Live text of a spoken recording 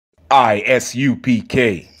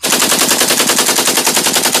I.S.U.P.K.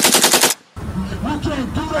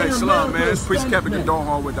 Hey, Shalom, man. It's Priest Captain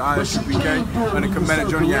Hall with the I.S.U.P.K. and the Commander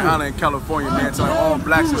Journey Yahanna in California, man. Telling all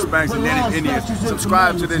blacks, Hispanics, and Native Indians,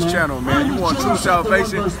 subscribe to this channel, man. You want true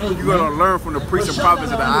salvation, you're going to learn from the priests and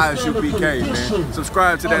prophets of the I.S.U.P.K, man.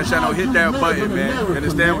 Subscribe to that channel, hit that button, man.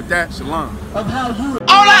 Understand with that? Shalom. All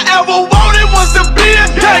I ever wanted was to be a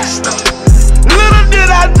gangster. Little did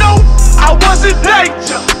I know I was in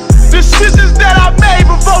danger. Decisions that I made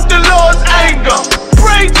provoked the Lord's anger.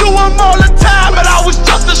 Prayed to him all the time, but I was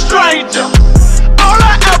just a stranger. All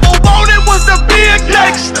I ever wanted was to be a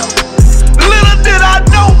gangster. Little did I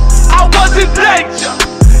know I was in danger.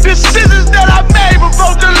 Decisions that I made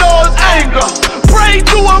provoked the Lord's anger. Prayed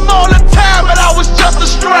to him all the time, but I was just a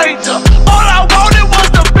stranger. All I wanted was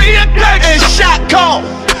to be a gangster. And shot call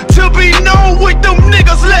to be known with them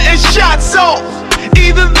niggas letting shots off.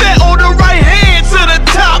 Either that or the right hand to the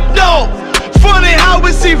top dog. Funny how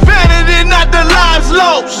we see vanity, not the lives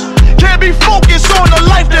lost. Can't be focused on a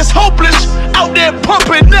life that's hopeless. Out there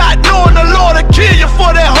pumping, not knowing the Lord will kill you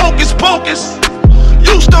for that hocus pocus.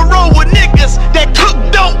 Used to roll with niggas that cook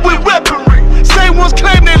dope with weaponry. Same ones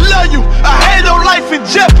claim they love you. I had no life in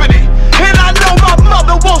jeopardy. And I know my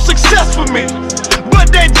mother wants success for me.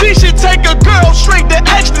 But that G should take a girl straight to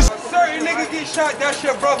ecstasy. Certain niggas get shot, that's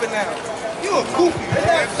your brother now. You a goofy.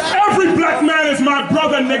 Every black man is my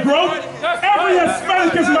brother, Negro. Every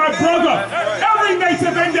Hispanic is my brother. Every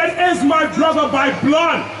Native Indian is my brother by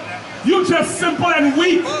blood. You just simple and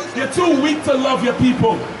weak. You're too weak to love your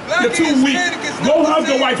people. You're too weak. Go hug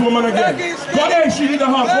the white woman again. Go there, she need a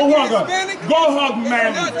hug. Go hug her. Go hug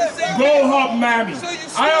Mammy. Go hug Mammy.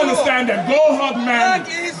 I understand that. Go hug Mammy.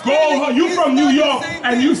 Go hug. You from New York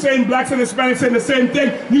and you saying blacks and Hispanics saying the same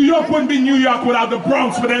thing. New York wouldn't be New York without the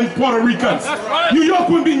Bronx with them Puerto Ricans. New York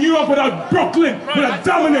wouldn't be New York without Brooklyn without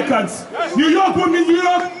Dominicans. New York wouldn't be New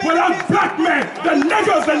York without black men, the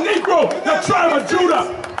niggas, the Negro, the tribe of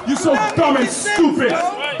Judah. You so dumb and stupid.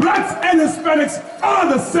 Blacks and Hispanics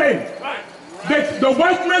are the same. The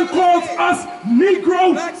white man calls us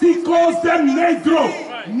Negro, he calls them Negro.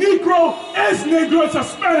 Negro is Negro, it's a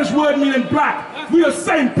Spanish word meaning black. We are the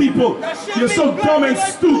same people. You're so dumb and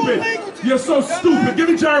stupid. You're so stupid. Give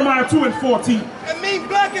me Jeremiah 2 and 14. It means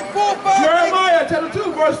black and 4, 5. Jeremiah chapter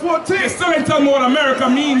 2 verse 14. You still ain't telling me what America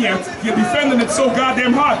mean yet. You're defending it so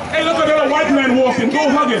goddamn hard. Hey, look at that white man walking. Go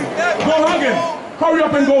hug him. Go hug him. Hurry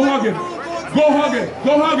up and go hug him. Go hug him.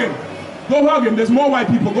 Go hug him. Go hug him. There's more white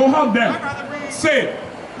people. Go hug them. Say it.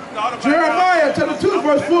 Jeremiah chapter 2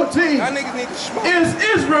 verse 14. Is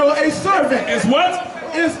Israel a servant? Is what?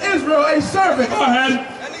 Is Israel a servant? Go ahead.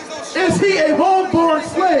 Is he a homeborn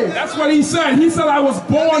slave? That's what he said. He said I was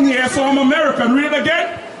born here, so I'm American. Read it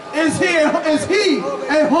again. Is he a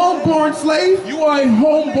homeborn slave? You are a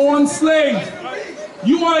homeborn slave.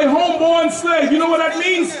 You are a homeborn slave. You know what that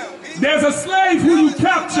means? There's a slave who you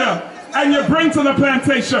capture and you bring to the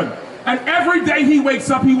plantation. And every day he wakes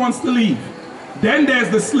up, he wants to leave. Then there's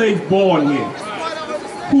the slave born here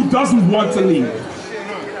who doesn't want to leave.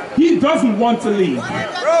 He doesn't want to leave.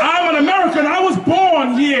 I'm an American. I was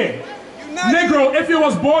born here. Negro, if you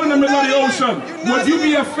was born in the middle of the ocean, would you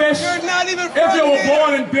be a fish? If you were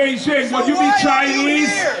born in Beijing, would you be Chinese?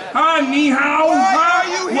 Ni hao?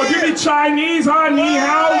 Would you be Chinese? Ni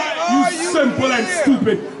hao? You simple and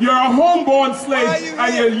stupid. You're a homeborn slave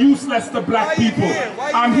and you're useless to black people.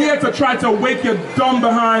 I'm here to try to wake your dumb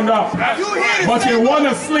behind up. But you want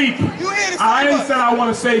to sleep. I ain't said I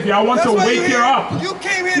want to save you. I want to wake you up.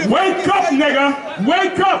 Wake up, nigga.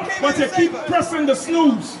 Wake up. But you keep pressing the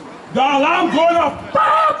snooze. The alarm going off.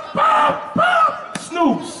 Bop, bop, bop.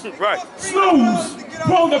 Snooze. Right. Snooze.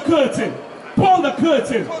 Pull the curtain. Pull the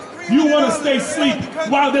curtain. You want to stay asleep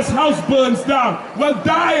while this house burns down. Well,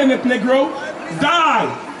 die in it, Negro.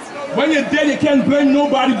 Die. When you're dead, you can't blame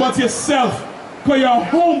nobody but yourself. Because you're a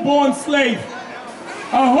homeborn slave.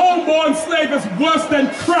 A homeborn slave is worse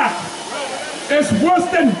than crack. It's worse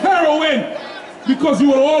than heroin. Because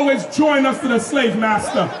you will always join us to the slave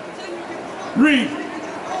master. Read.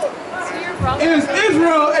 Is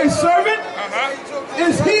Israel a servant?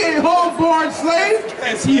 Is he a homeborn slave?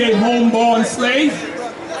 Is he a homeborn slave?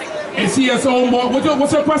 Is he a homeborn?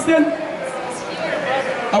 What's your question?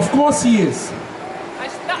 Of course he is.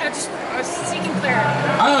 I was seeking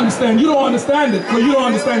clarity. I understand. You don't understand it because you don't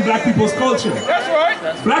understand black people's culture. That's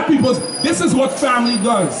right. Black people's, this is what family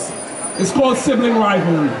does. It's called sibling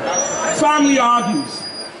rivalry. Family argues.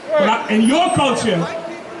 But in your culture,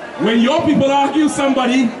 when your people argue,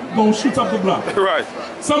 somebody gonna shoot up the block. Right.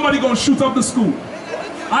 Somebody gonna shoot up the school.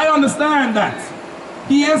 I understand that.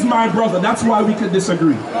 He is my brother. That's why we could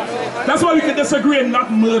disagree. That's why we could disagree and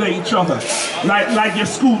not murder each other like your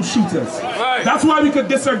school shooters. That's why we could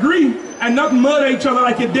disagree and not murder each other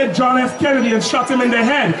like you did John F. Kennedy and shot him in the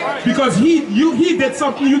head because he did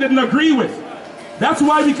something you didn't agree with. That's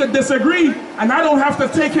why we could disagree, and I don't have to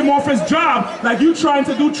take him off his job like you trying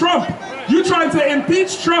to do Trump. You trying to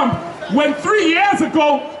impeach Trump when 3 years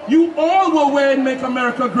ago you all were wearing Make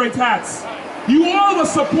America Great hats. You all were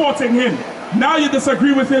supporting him. Now you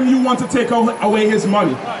disagree with him, you want to take away his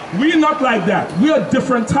money. We're not like that. We're a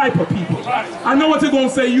different type of people. I know what you're going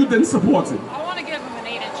to say, you didn't support him. I want to give him an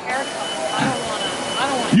 8-inch haircut. I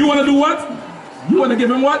don't want to. You want to do what? You want to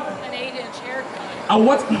give him what? An 8-inch haircut. A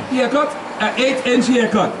what haircut? An 8-inch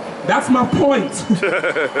haircut. That's my point.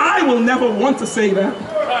 I will never want to say that.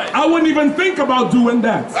 I wouldn't even think about doing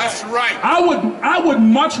that. That's right. I would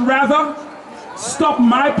much rather stop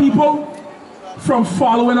my people from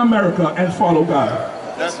following America and follow God.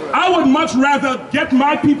 I would much rather get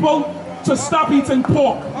my people to stop eating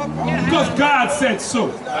pork because God said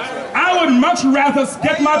so. I would much rather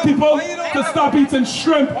get my people to stop eating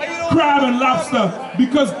shrimp, crab, and lobster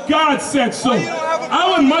because God said so.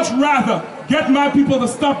 I would much rather get my people to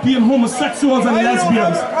stop being homosexuals and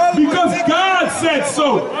lesbians because God said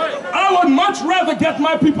so. I would much rather get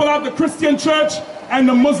my people out of the Christian church and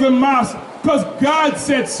the Muslim mosque because God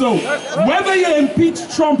said so. Whether you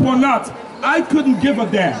impeach Trump or not, I couldn't give a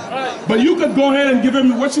damn. But you could go ahead and give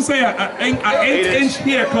him, what she say, an 8-inch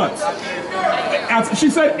haircut. She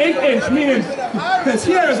said 8-inch, meaning his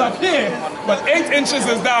hair is up here, but 8 inches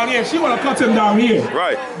is down here. She want to cut him down here.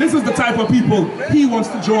 Right. This is the type of people he wants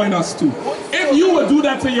to join us to. If you would do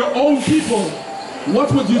that to your own people,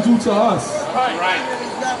 what would you do to us? Right.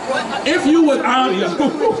 If you would,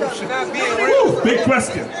 big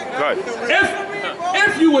question. Right.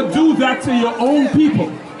 If you would do that to your own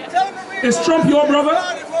people, is Trump your brother?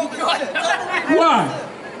 Why?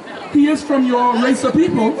 He is from your race of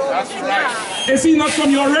people. That's right. Is he not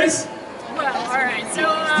from your race? Well, all right. So.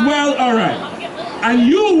 Well, all right. And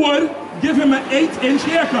you would give him an 8-inch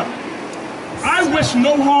haircut. I wish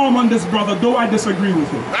no harm on this brother, though I disagree with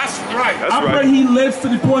him. That's right. I pray he lives to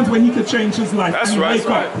the point where he could change his life. That's and right. wake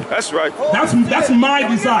up. That's right. That's my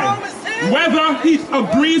desire. Whether he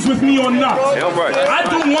agrees with me or not. Yeah, right. I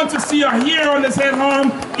don't want to see a hair on his head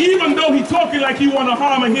harm, even though he's talking like he want to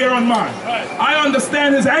harm a hair on mine. I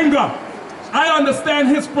understand his anger. I understand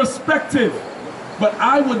his perspective. But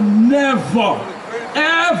I would never,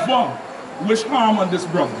 ever wish harm on this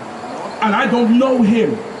brother. And I don't know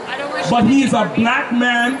him. But he is a black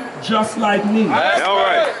man just like me. All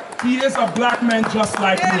right. He is a black man just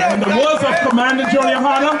like me. In the words of Commander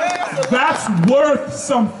Yahanna, that's worth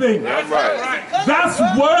something. Right. That's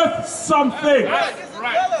worth something.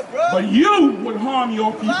 But you would harm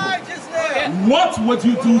your people. What would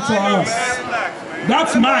you do to us?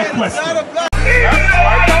 That's my question. I'm not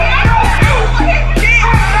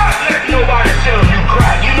letting nobody tell you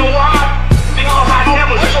crap. You know why? Because I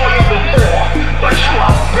never saw you before. But you are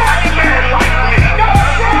a black man like me.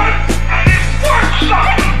 And it's worth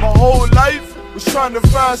something. My whole life was trying to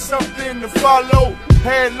find something to follow.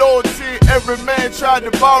 Had loyalty, every man tried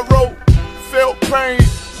to borrow. Felt pain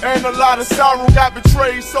and a lot of sorrow. Got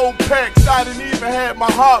betrayed, so packed, I didn't even have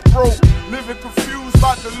my heart broke. Living confused,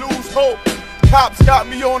 about to lose hope. Cops got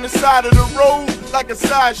me on the side of the road like a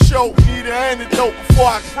sideshow. Need an antidote before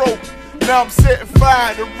I croak. Now I'm setting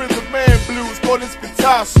fire to rhythm man blues, boy, this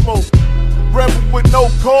guitar smoke. Rebel with no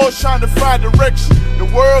cause, trying to find direction. The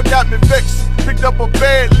world got me vexed. Picked up a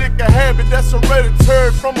bad liquor habit that's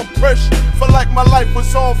hereditary from oppression. Felt like my life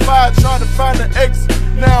was on fire, trying to find an exit.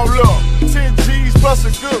 Now look, 10 G's plus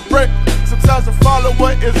a good record. Sometimes a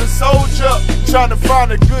follower is a soldier, trying to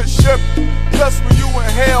find a good shepherd. Plus when you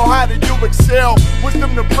in hell, how do you excel?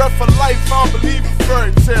 Wisdom the breath of life, I don't believe in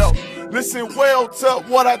fairy tale. Listen well to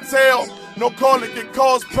what I tell. No calling can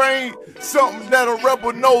cause pain. Something that a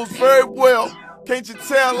rebel knows very well. Can't you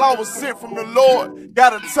tell I was sent from the Lord?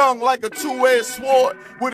 Got a tongue like a two-edged sword. With